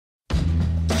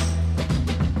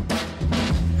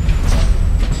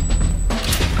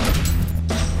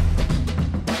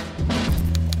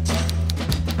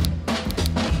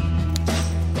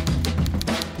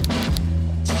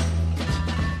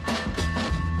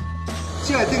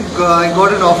See, I think I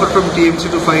got an offer from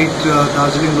TMC to fight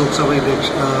Darjeeling Lok Sabha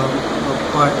election.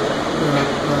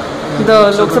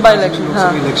 Lok Sabha election.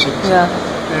 Elections. Yeah.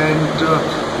 And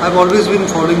I've always been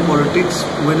following politics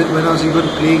when I was even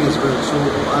playing as well. So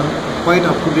I'm quite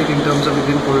up to date in terms of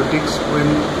Indian politics.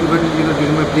 Even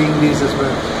during my playing days as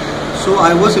well. So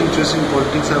I was interested in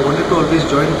politics. I wanted to always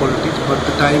join politics, but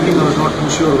the timing I was not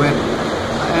too sure when.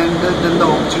 And then the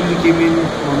opportunity came in.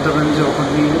 Mamata Banerjee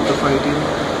offered me the fight in.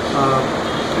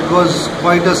 It was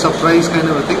quite a surprise kind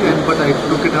of a thing, but I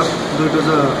took it up. Though it was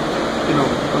a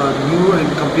new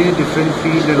and completely different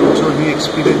field and also a new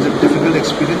experience, a difficult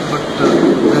experience. But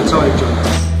that's how I joined.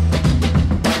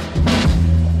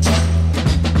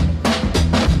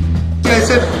 I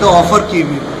said the offer came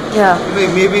in. Yeah.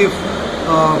 Maybe if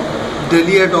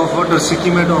Delhi had offered or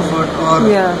Sikkim had offered, or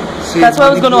say that's what I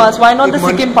was going to ask. Why not the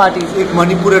Sikkim parties? If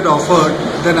Manipur had offered,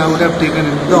 then I would have taken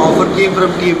it. The offer came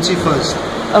from TMC first.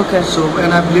 Okay. So,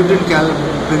 and I've lived in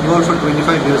Bengal for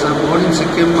 25 years. I was born in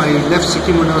Sikkim. I left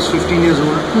Sikkim when I was 15 years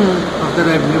old. After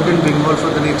that, I've lived in Bengal for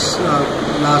the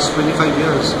last 25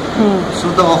 years.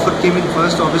 So the offer came in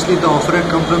first. Obviously, the offer had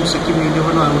come from Sikkim. You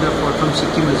never know, I would have fought from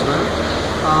Sikkim as well.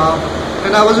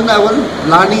 And I wasn't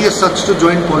planning as such to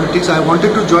join politics. I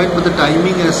wanted to join, but the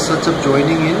timing as such of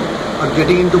joining in or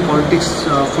getting into politics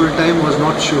full time was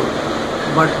not sure.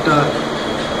 But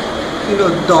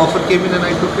the offer came in and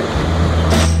I took it.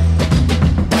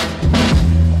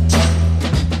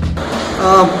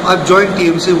 I've joined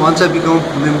TMC. Once I become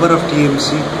a member of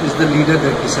TMC, is the leader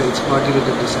that decides, party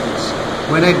leader decides.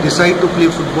 When I decide to play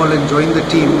football and join the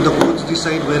team, the coach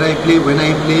decide where I play, when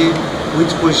I play,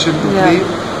 which position to play,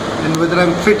 and whether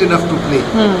I'm fit enough to play.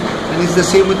 And it's the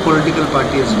same with political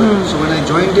party as well. So when I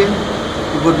joined in,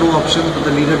 we've got no options, but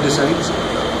the leader decides.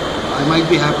 I might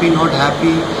be happy, not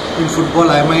happy in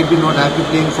football. I might be not happy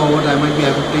playing forward. I might be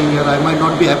happy playing here. I might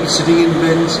not be happy sitting in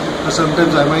bench, or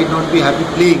sometimes I might not be happy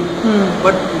playing.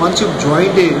 But once you've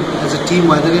joined in as a team,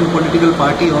 either in political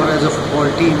party or as a football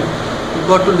team, you've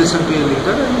got to listen to your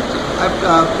leader. And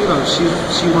she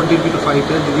wanted me to fight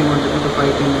her. Didi wanted me to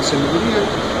fight in Siliguri, and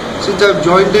since I've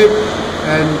joined it,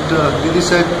 and Didi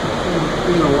said,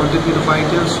 wanted me to fight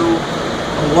here, so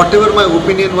whatever my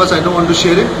opinion was, I don't want to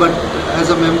share it, but as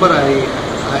a member,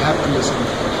 I have to listen.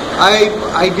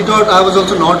 I did not. I was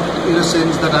also not in a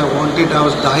sense that I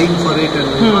was dying for it,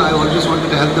 and I always wanted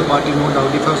to help the party, no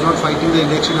doubt. If I was not fighting the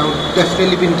election, I would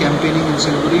definitely been campaigning in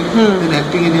Siliguri and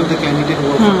helping any of the candidates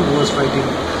who was fighting.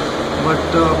 But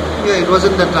it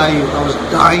wasn't that I was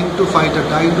dying to fight or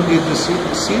dying to get the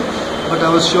seat, but I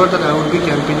was sure that I would be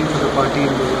campaigning for the party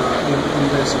in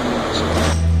the assembly election.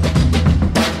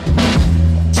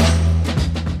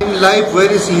 In life, where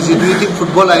is easy? Do you think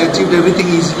football I achieved everything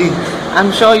easily?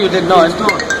 I'm sure you did not. It's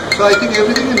not. So I think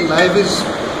everything in life is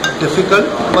difficult,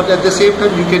 but at the same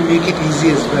time you can make it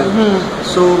easy as well.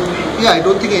 So I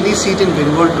don't think any seat in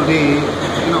Bengal today,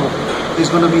 is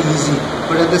going to be easy.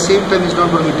 But at the same time, it's not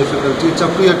going to be difficult. It's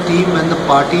up to your team and the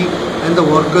party and the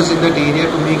workers in that area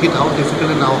to make it how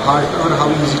difficult and how hard or how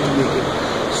easy to make it.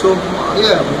 So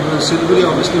Siliguri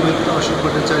obviously with Ashok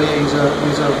Bhattacharya, he's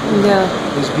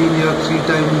been here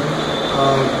 3-time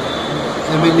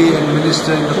MLA and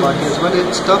minister in the party as well.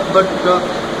 It's tough, but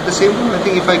at the same time, I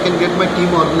think if I can get my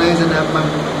team organized and have my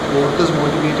workers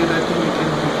motivated, I think we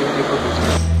can take up this.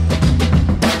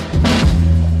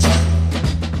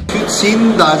 If you've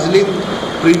seen Darjeeling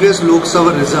previous Lok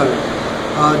Sabha result,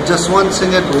 Jaswant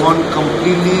Singh had won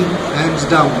completely hands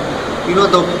down. The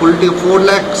political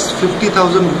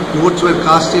 4,50,000 votes were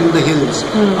cast in the hills.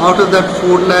 Out of that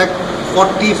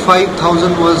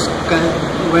 4,45,000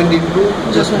 went into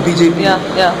just BJP.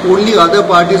 Only other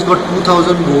parties got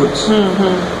 2,000 votes.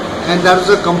 And that was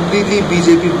a completely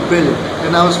BJP bill.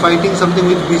 And I was fighting something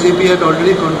which BJP had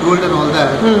already controlled and all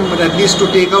that. But at least to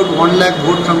take out 1 lakh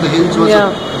vote from the hills was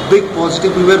a big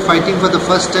positive. We were fighting for the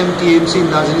first time TMC in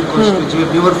Darjeeling constituency. We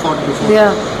have never fought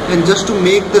before. And just to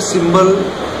make the symbol,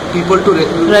 people to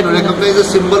recognize the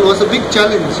symbol was a big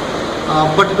challenge.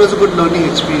 But it was a good learning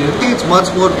experience. I think it's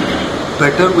much more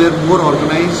better. We are more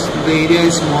organized. The area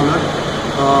is smaller.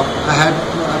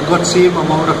 I've got same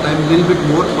amount of time, a little bit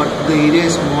more, but the area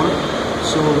is small.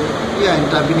 So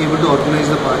and I've been able to organize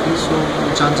the party. So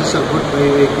the chances are good,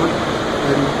 very, very good.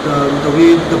 And the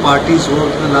way the parties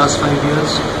worked in the last 5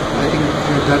 years, I think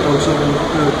that also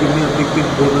will give me a big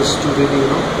bonus to really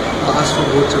ask for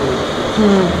votes and all.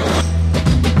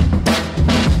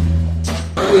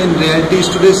 In reality,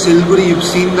 today Siliguri, you've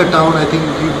seen the town. I think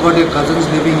you've got your cousins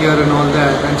living here and all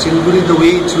that. And Siliguri, the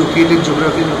way it's located,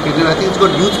 geographically located, I think it's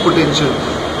got huge potential.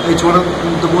 It's one of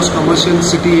the most commercial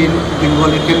city in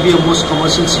Bengal. It can be a most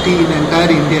commercial city in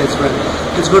entire India as well.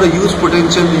 It's got a huge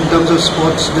potential in terms of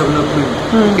sports development.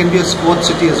 It can be a sports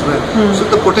city as well. So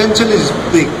the potential is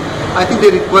big. I think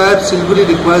Siliguri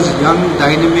requires young,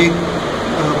 dynamic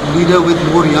leader with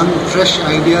more young, fresh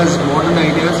ideas, modern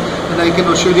ideas, and I can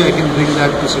assure you I can bring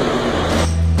that to Siliguri.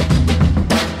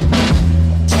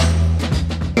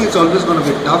 It's always going to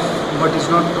be tough, but it's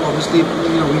not, obviously,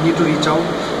 we need to reach out.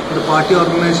 The party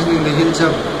organization in the hills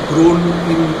have grown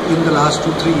in the last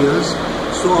 2-3 years,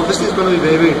 so obviously it's going to be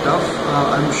very, very tough.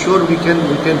 I'm sure we can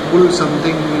pull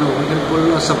something, we can pull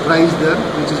a surprise there,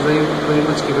 which is very, very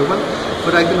much capable.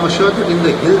 But I can assure that in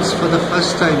the hills, for the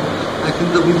first time, I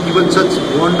think that we've given such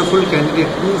wonderful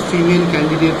candidate, 2 female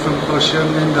candidates from Kaushan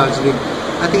and Darjeeling.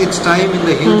 I think it's time in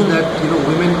the hills that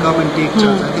women come and take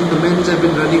charge. I think the men have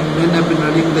been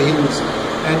running the hills,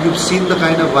 and you've seen the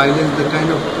kind of violence, the kind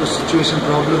of situation,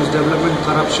 problems, development,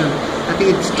 corruption. I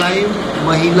think it's time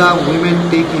Mahila, women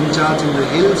take in charge in the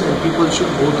hills, and people should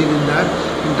vote in that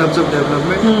in terms of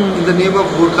development. In the name of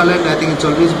Gorkhaland, I think it's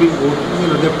always been vote.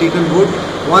 They've taken vote.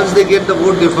 Once they get the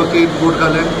vote, they forget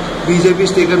Gorkhaland. BJP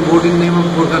has taken vote in name of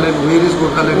Gorkhaland. Where is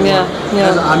Gorkhaland?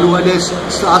 As Aluwale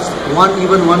asked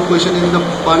one question in the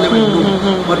parliament,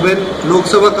 no. But when Lok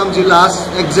Sabha comes, he'll ask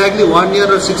exactly 1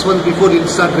 year or 6 months before he'll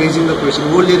start raising the question.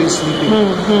 Whole year he's sleeping.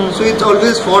 So it's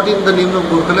always fought in the name of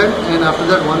Gorkhaland, and after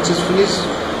that, once it's finished,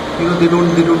 they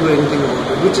don't do anything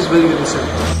about it, which is very, very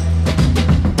sad.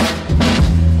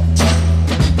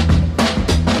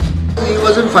 He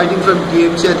wasn't fighting from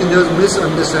TMC. I think there was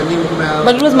misunderstanding.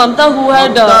 But it was Mamta who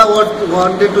had... what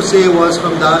wanted to say was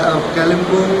from the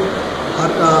Kalimpong,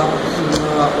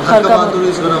 Harka Bahadur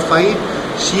is going to fight.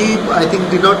 She, I think,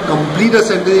 did not complete a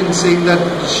sentence in saying that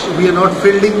we are not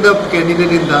fielding the candidate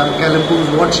in the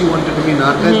Kalimpong, what she wanted to be in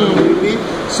Harka. We will be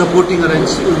supporting her, and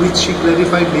which she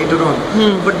clarified later on.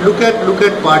 But look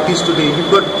at parties today. You've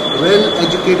got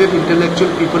well-educated, intellectual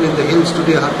people in the hills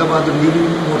today. Harka Bahadur leading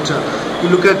Morcha. You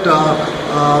look at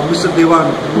Mr. Dewan,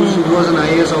 who was an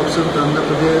IAS officer in Andhra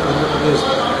Pradesh.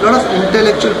 A lot of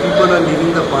intellectual people are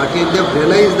leaving the party, and they have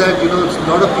realized that a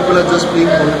lot of people are just playing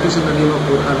politics in the name of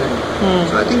Gorkhaland.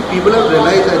 So I think people have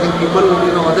realized. I think people,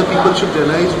 other people should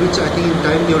realize, which I think in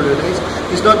time they will realize.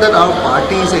 It's not that our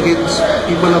party is against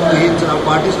people of the hills. Our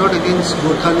party is not against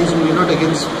Gorkhalism. We're not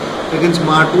against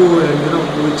Matu, and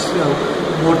which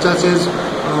Morcha says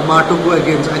Matu go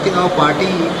against. I think our party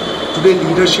today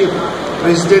leadership.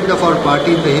 President of our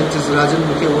party in the hills is Baichung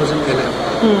Bhutia, was in LF.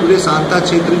 Today Santa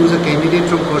Chetri, who is a candidate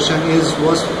from Kaushan,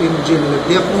 was in jail.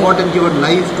 They have fought and given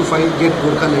life to get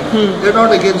Gorkhaland. They are not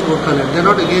against Gorkhaland. They are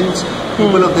not against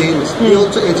people of the hills. They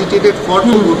also agitated, fought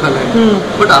for Gorkhaland.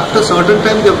 But after a certain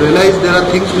time, they have realized there are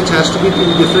things which has to be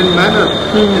in different manner,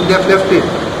 and they have left it.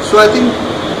 So I think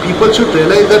people should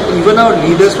realize that even our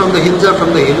leaders from the hills are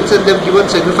from the hills, and they have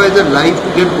sacrificed their life to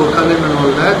get Gorkhaland and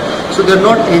all that. So they are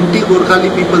not anti-Gorkhali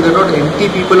people, they are not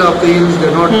anti-people of the hills, they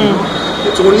are not,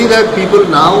 it's only that people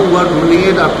now who are ruling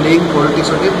it are playing politics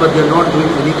on it, but they are not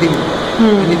doing anything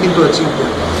to achieve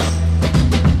that.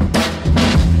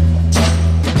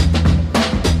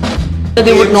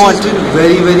 They would not. Has been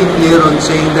very, very clear on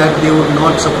saying that they would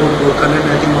not support Gorkhaland.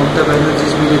 I think Mamta Banerjee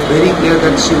has made it very clear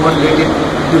that she won't let it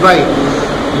divide.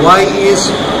 Why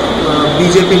is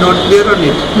BJP not clear on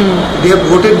it? They have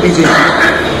voted BJP.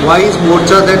 Why is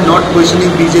Morcha then not questioning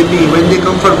BJP? When they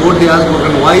come for vote, they ask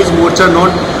Gorkhaland. Why is Morcha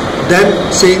not then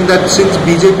saying that since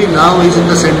BJP now is in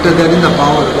the center, they are in the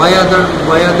power? Why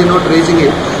are they not raising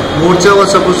it? Morcha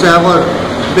was supposed to have a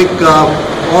big,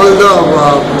 all the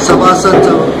Sabhasans,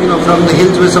 from the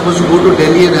hills were supposed to go to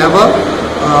Delhi and have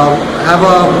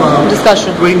a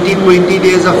discussion. 20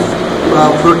 days of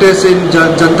protests in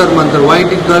Jantar Mantar. Why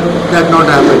did that not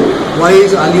happen? Why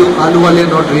is Aluwale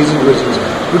not raising questions?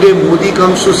 Today Modi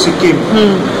comes to Sikkim.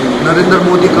 Narendra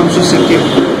Modi comes to Sikkim.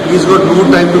 He's got no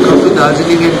time to come to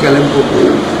Darjeeling and Kalimpong.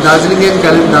 Darjeeling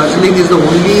is the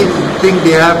only thing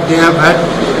they have had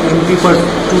MP for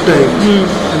 2 times.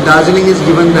 And Darjeeling is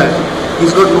given that.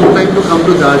 He's got no time to come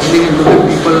to Darjeeling and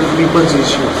look at people's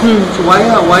issue. So why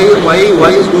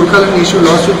is Gorkhaland issue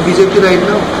lost with BJP right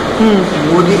now?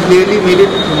 Modi clearly made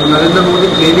it. Narendra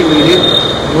Modi clearly made it.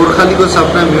 Gorkhali ko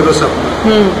sapna, mero sapna.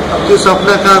 अब जो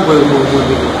सपना कहाँ गए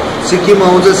मोदी को? Sikkim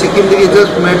is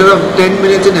just a matter of 10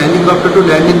 minutes in helicopter to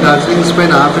land in Darjeeling,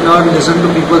 spend half an hour, listen to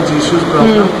people's issues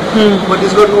problem. But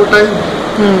he's got no time.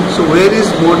 So where is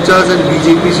Morcha's and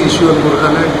BJP's issue on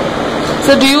Gorkhaland?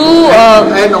 So do you...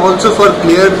 and also for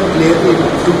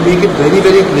to make it very,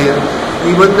 very clear,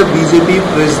 even the BJP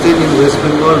president in West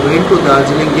Bengal went to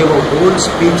Darjeeling, gave a whole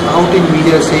speech out in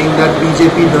media saying that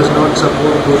BJP does not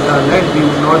support Gorkhaland. We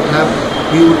will not have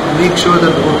we would make sure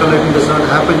that the Gorkha lighting does not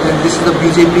happen. And this is the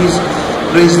BJP's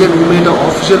president who made an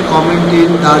official comment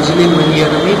in Darjeeling when he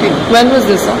had a meeting. When was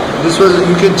this, sir? This was,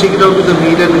 you can check it out with the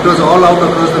media, and it was all out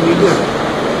across the media.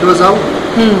 It was out.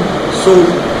 So,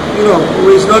 you know,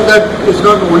 it's not that, it's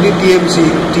not only TMC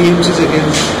is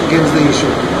against the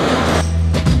issue.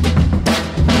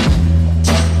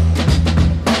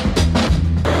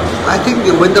 I think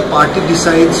when the party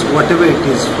decides whatever it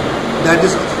is, that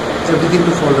is everything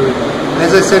to follow it.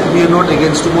 As I said, we are not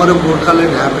against. Tomorrow Gorkha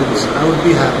Land happens, I would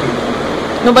be happy.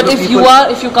 No, but if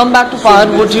you come back to power,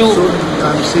 would you? So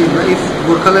I'm saying, if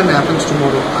Gorkha Land happens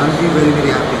tomorrow, I'll be very,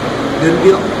 very happy. There will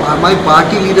be my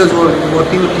party leaders who are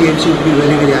working with TMC will be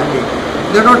very, very happy.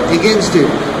 They're not against it,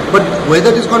 but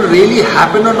whether it's going to really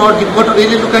happen or not, you've got to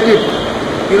really look at it.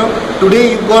 You know,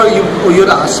 today you're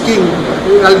asking.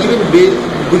 I'll give you the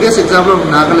biggest example of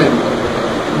Nagaland.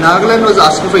 Nagaland was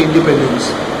asking for independence.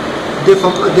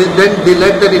 Then they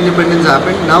let that independence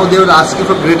happen. Now they were asking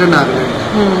for Greater Nagaland,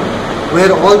 where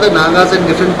all the Nagas in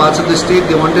different parts of the state,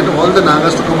 they wanted all the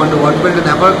Nagas to come under one belt and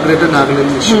have a Greater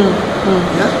Nagaland issue.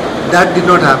 Yeah, that did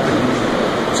not happen.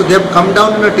 So they have come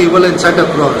down on a table and sat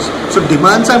across. So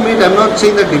demands are made. I'm not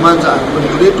saying that demands are. But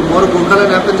today, tomorrow, Gorkha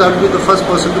Land happens, I'll be the first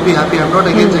person to be happy. I'm not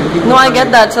against anything. No, I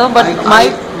get that, sir. But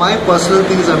my personal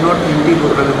thing is I'm not anti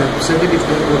Gorkha Land. I've said it if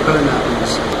Gorkha Land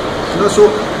happens. You know,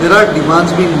 so there are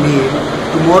demands being made.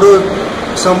 Tomorrow,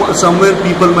 somewhere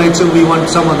people might say we want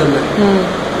some other land.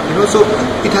 You know, so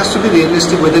it has to be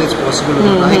realistic whether it's possible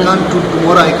or not.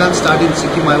 Tomorrow I can't start in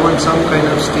Sikkim. I want some kind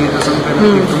of state or some kind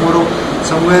of thing. Tomorrow,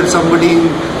 somewhere somebody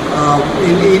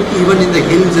even in the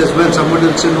hills as well,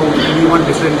 somebody will say no, we want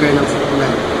different kind of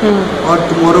land. Or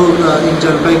tomorrow in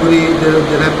Jalpaiguri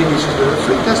there have been issues there.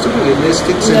 So it has to be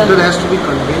realistic. Center has to be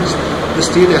convinced. The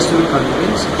state has to be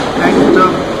convinced, and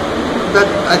that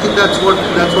I think that's what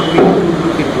we need to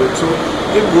look into it. So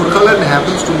if Gorkha Land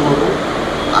happens tomorrow,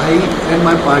 I and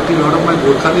my party, a lot of my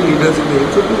Gorkha leaders in the area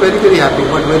should be very, very happy.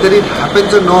 But whether it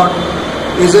happens or not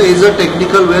is a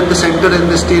technical where the center and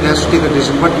the state has to take a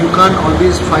decision. But you can't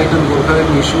always fight on Gorkha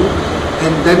issue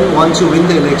and then once you win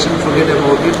the election, forget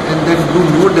about it and then do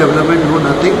no development, no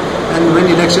nothing. And when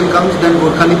election comes, then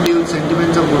Gorkha play with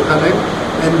sentiments of Gorkha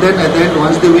and then at the end,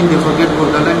 once they win, they forget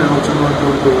Gorkha and also don't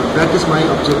go on. That is my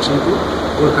objection to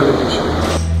Gorkha issue.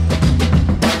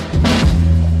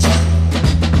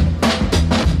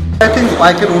 I think I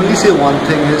can only say one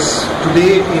thing is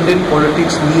today Indian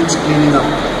politics needs cleaning up.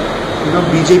 You know,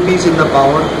 BJP is in the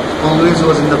power, Congress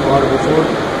was in the power before,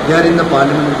 they are in the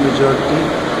parliament majority.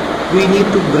 We need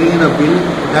to bring in a bill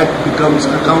that becomes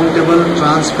accountable,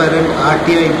 transparent,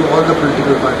 RTI into all the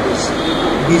political parties.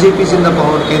 BJP is in the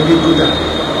power, can they do that?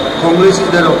 Congress is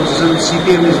their opposition,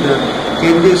 CPM is there,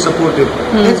 can they support it?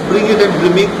 Let's bring it and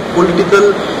make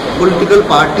political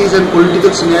parties and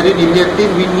political scenario in India clean.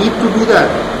 We need to do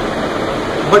that.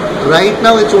 But right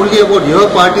now it's only about your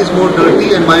party is more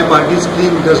dirty and my party is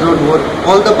clean, does not work.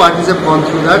 All the parties have gone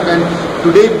through that, and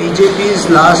today BJP's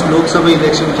last Lok Sabha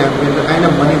election campaign, the kind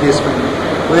of money they spend,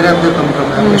 where have they come from?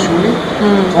 Have they shown it?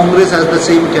 Congress has the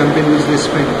same campaign which they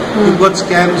spend. You've got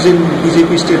scams in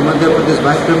BJP state, Madhya Pradesh,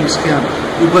 Baichung scam.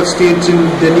 You've got states in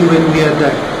Delhi when we had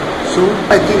that. So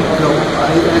I think,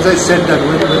 as I said that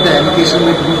when the allocation,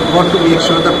 we've got to make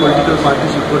sure the political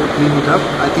parties, you've got to clean it up.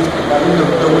 I think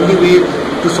the only way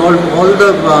to solve all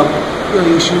the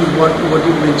issues what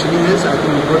you're mentioning is, I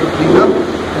think we've got to clean up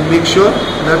and make sure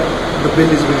that the bill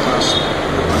is being passed.